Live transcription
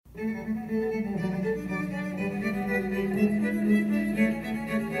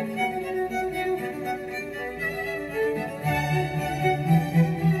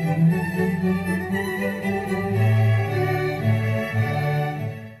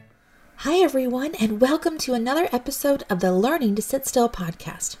Hi, everyone, and welcome to another episode of the Learning to Sit Still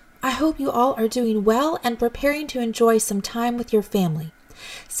podcast. I hope you all are doing well and preparing to enjoy some time with your family.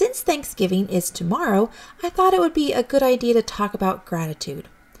 Since Thanksgiving is tomorrow, I thought it would be a good idea to talk about gratitude.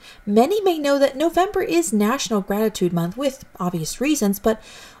 Many may know that November is National Gratitude Month with obvious reasons, but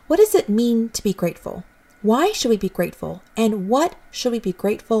what does it mean to be grateful? Why should we be grateful? And what should we be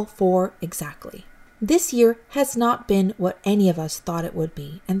grateful for exactly? This year has not been what any of us thought it would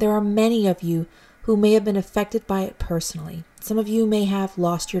be, and there are many of you who may have been affected by it personally. Some of you may have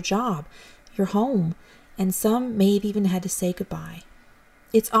lost your job, your home, and some may have even had to say goodbye.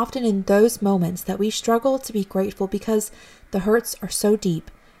 It's often in those moments that we struggle to be grateful because the hurts are so deep,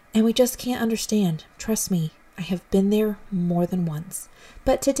 and we just can't understand. Trust me, I have been there more than once.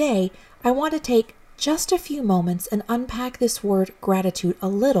 But today, I want to take just a few moments and unpack this word gratitude a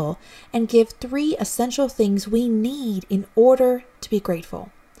little and give 3 essential things we need in order to be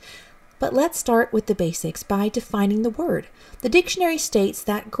grateful. But let's start with the basics by defining the word. The dictionary states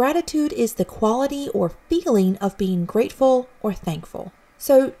that gratitude is the quality or feeling of being grateful or thankful.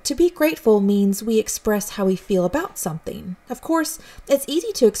 So to be grateful means we express how we feel about something. Of course, it's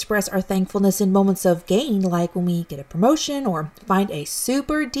easy to express our thankfulness in moments of gain, like when we get a promotion or find a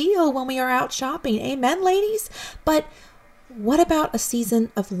super deal when we are out shopping. Amen, ladies? But what about a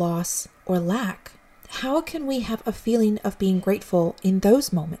season of loss or lack? How can we have a feeling of being grateful in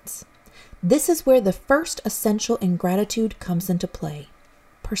those moments? This is where the first essential in gratitude comes into play: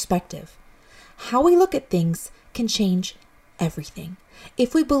 perspective. How we look at things can change everything.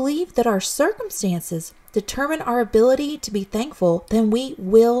 If we believe that our circumstances determine our ability to be thankful, then we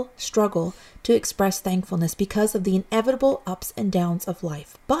will struggle to express thankfulness because of the inevitable ups and downs of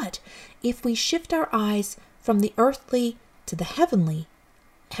life. But if we shift our eyes from the earthly to the heavenly,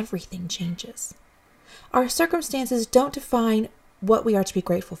 everything changes. Our circumstances don't define what we are to be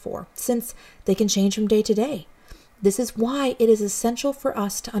grateful for, since they can change from day to day. This is why it is essential for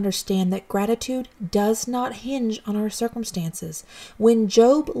us to understand that gratitude does not hinge on our circumstances. When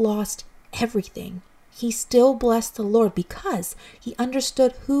Job lost everything, he still blessed the Lord because he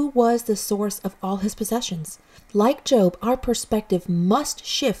understood who was the source of all his possessions. Like Job, our perspective must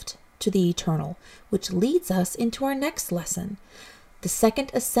shift to the eternal, which leads us into our next lesson. The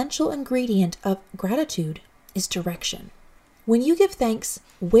second essential ingredient of gratitude is direction. When you give thanks,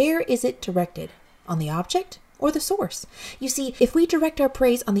 where is it directed? On the object or the source? You see, if we direct our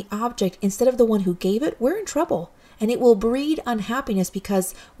praise on the object instead of the one who gave it, we're in trouble, and it will breed unhappiness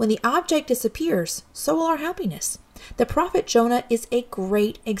because when the object disappears, so will our happiness. The prophet Jonah is a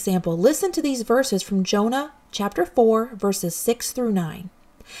great example. Listen to these verses from Jonah chapter 4, verses 6 through 9.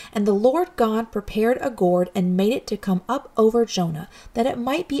 And the Lord God prepared a gourd and made it to come up over Jonah, that it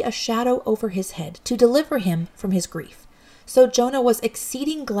might be a shadow over his head, to deliver him from his grief. So Jonah was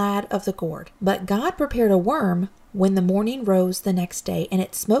exceeding glad of the gourd. But God prepared a worm when the morning rose the next day, and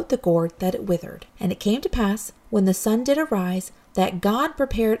it smote the gourd that it withered. And it came to pass, when the sun did arise, that God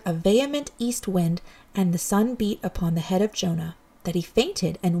prepared a vehement east wind, and the sun beat upon the head of Jonah, that he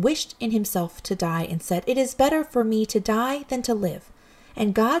fainted and wished in himself to die, and said, It is better for me to die than to live.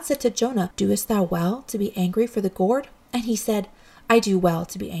 And God said to Jonah, Doest thou well to be angry for the gourd? And he said, I do well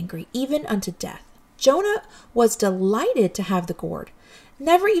to be angry, even unto death. Jonah was delighted to have the gourd,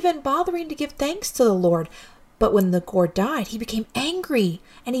 never even bothering to give thanks to the Lord. But when the gourd died, he became angry,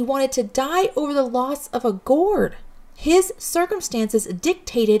 and he wanted to die over the loss of a gourd. His circumstances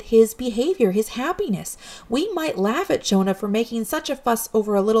dictated his behavior, his happiness. We might laugh at Jonah for making such a fuss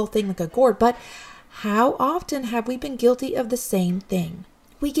over a little thing like a gourd, but how often have we been guilty of the same thing?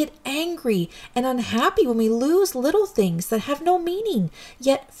 We get angry and unhappy when we lose little things that have no meaning,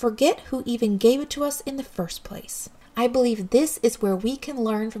 yet forget who even gave it to us in the first place. I believe this is where we can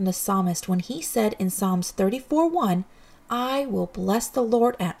learn from the psalmist when he said in Psalms 34:1, I will bless the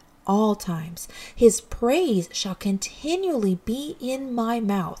Lord at all times. His praise shall continually be in my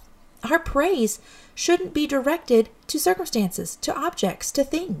mouth. Our praise shouldn't be directed to circumstances, to objects, to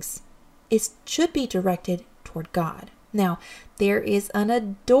things. It should be directed toward God. Now, there is an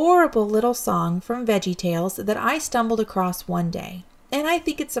adorable little song from VeggieTales that I stumbled across one day, and I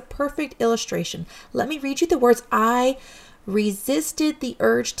think it's a perfect illustration. Let me read you the words. I resisted the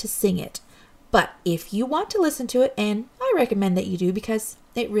urge to sing it, but if you want to listen to it, and I recommend that you do because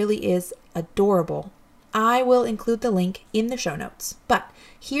it really is adorable, I will include the link in the show notes. But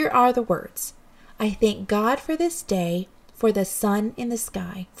here are the words. I thank God for this day, for the sun in the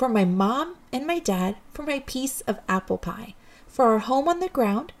sky, for my mom and my dad, for my piece of apple pie, for our home on the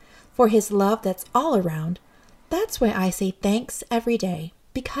ground, for his love that's all around. That's why I say thanks every day,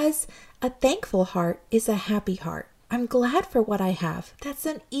 because a thankful heart is a happy heart. I'm glad for what I have. That's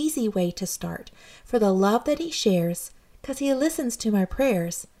an easy way to start. For the love that he shares, because he listens to my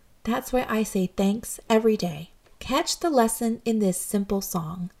prayers. That's why I say thanks every day. Catch the lesson in this simple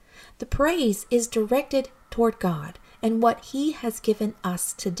song. The praise is directed toward God and what he has given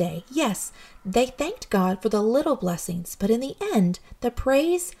us today. Yes, they thanked God for the little blessings, but in the end, the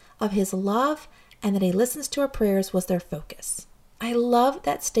praise of his love and that he listens to our prayers was their focus. I love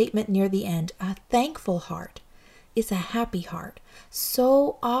that statement near the end. A thankful heart is a happy heart.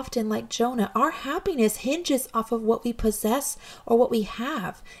 So often, like Jonah, our happiness hinges off of what we possess or what we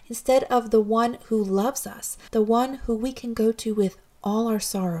have, instead of the one who loves us, the one who we can go to with all our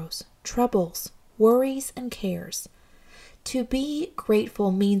sorrows, troubles, worries, and cares. To be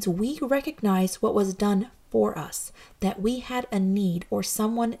grateful means we recognize what was done for us, that we had a need or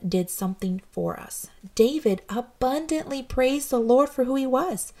someone did something for us. David abundantly praised the Lord for who he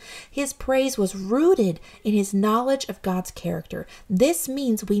was. His praise was rooted in his knowledge of God's character. This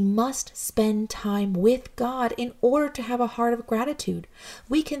means we must spend time with God in order to have a heart of gratitude.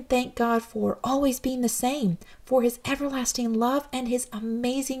 We can thank God for always being the same, for his everlasting love and his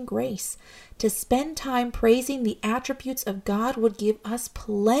amazing grace. To spend time praising the attributes of God would give us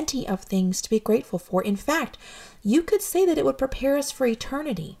plenty of things to be grateful for. In fact, you could say that it would prepare us for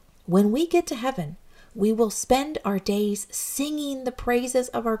eternity. When we get to heaven, we will spend our days singing the praises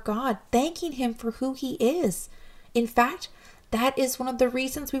of our God, thanking him for who he is. In fact, that is one of the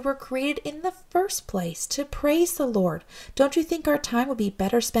reasons we were created in the first place, to praise the Lord. Don't you think our time would be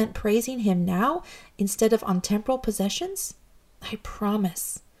better spent praising him now instead of on temporal possessions? I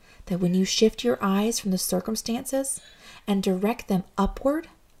promise that when you shift your eyes from the circumstances and direct them upward,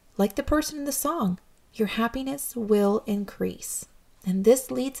 like the person in the song, your happiness will increase. And this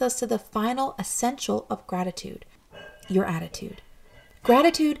leads us to the final essential of gratitude, your attitude.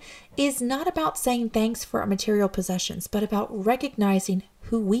 Gratitude is not about saying thanks for our material possessions, but about recognizing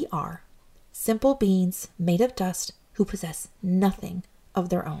who we are. Simple beings made of dust who possess nothing of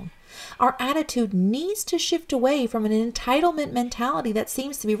their own. Our attitude needs to shift away from an entitlement mentality that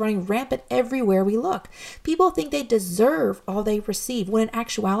seems to be running rampant everywhere we look. People think they deserve all they receive, when in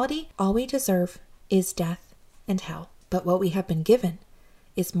actuality, all we deserve is death and hell. But what we have been given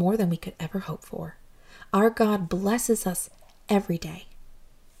is more than we could ever hope for. Our God blesses us every day.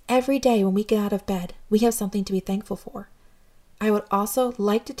 Every day when we get out of bed, we have something to be thankful for. I would also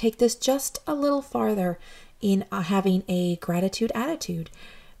like to take this just a little farther in having a gratitude attitude.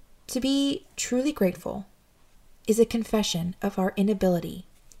 To be truly grateful is a confession of our inability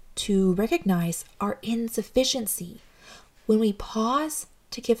to recognize our insufficiency. When we pause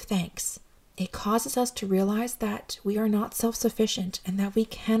to give thanks, it causes us to realize that we are not self-sufficient and that we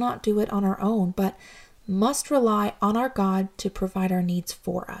cannot do it on our own, but must rely on our God to provide our needs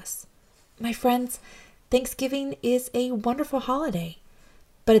for us. My friends, Thanksgiving is a wonderful holiday,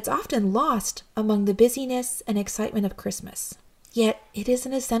 but it's often lost among the busyness and excitement of Christmas. Yet it is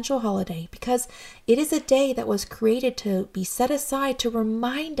an essential holiday because it is a day that was created to be set aside to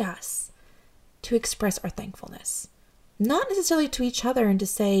remind us to express our thankfulness. Not necessarily to each other and to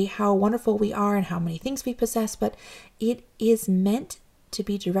say how wonderful we are and how many things we possess, but it is meant to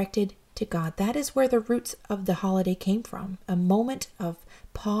be directed to God. That is where the roots of the holiday came from. A moment of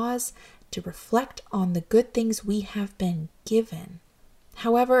pause to reflect on the good things we have been given.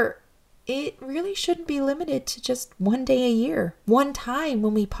 However, it really shouldn't be limited to just one day a year, one time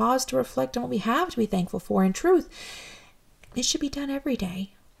when we pause to reflect on what we have to be thankful for. In truth, it should be done every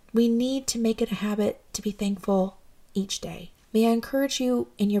day. We need to make it a habit to be thankful each day. May I encourage you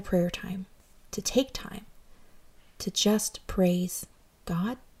in your prayer time to take time to just praise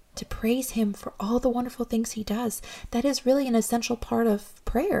God, to praise him for all the wonderful things he does. That is really an essential part of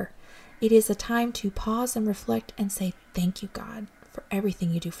prayer. It is a time to pause and reflect and say, thank you, God, for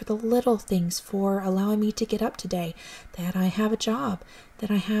everything you do, for the little things, for allowing me to get up today, that I have a job,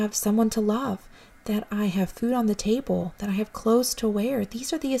 that I have someone to love, that I have food on the table, that I have clothes to wear.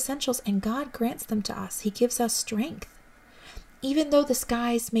 These are the essentials, and God grants them to us. He gives us strength. Even though the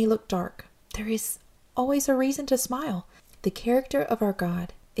skies may look dark, there is always a reason to smile. The character of our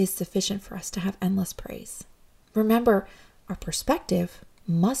God is sufficient for us to have endless praise. Remember, our perspective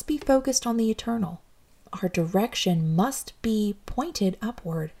must be focused on the eternal. Our direction must be pointed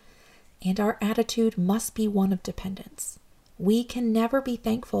upward, and our attitude must be one of dependence. We can never be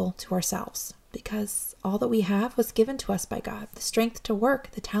thankful to ourselves because all that we have was given to us by God. The strength to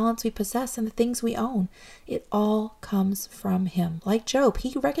work, the talents we possess, and the things we own, it all comes from him. Like Job,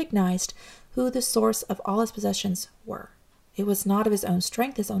 he recognized who the source of all his possessions were. It was not of his own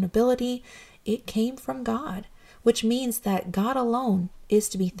strength, his own ability. It came from God, which means that God alone is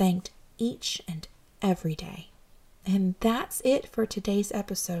to be thanked each and every day. And that's it for today's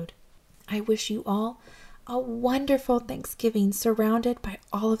episode. I wish you all a wonderful Thanksgiving surrounded by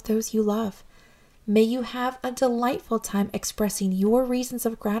all of those you love. May you have a delightful time expressing your reasons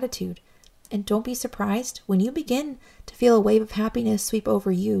of gratitude. And don't be surprised when you begin to feel a wave of happiness sweep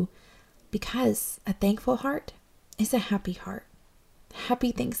over you, because a thankful heart is a happy heart.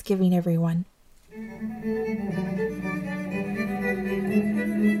 Happy Thanksgiving, everyone.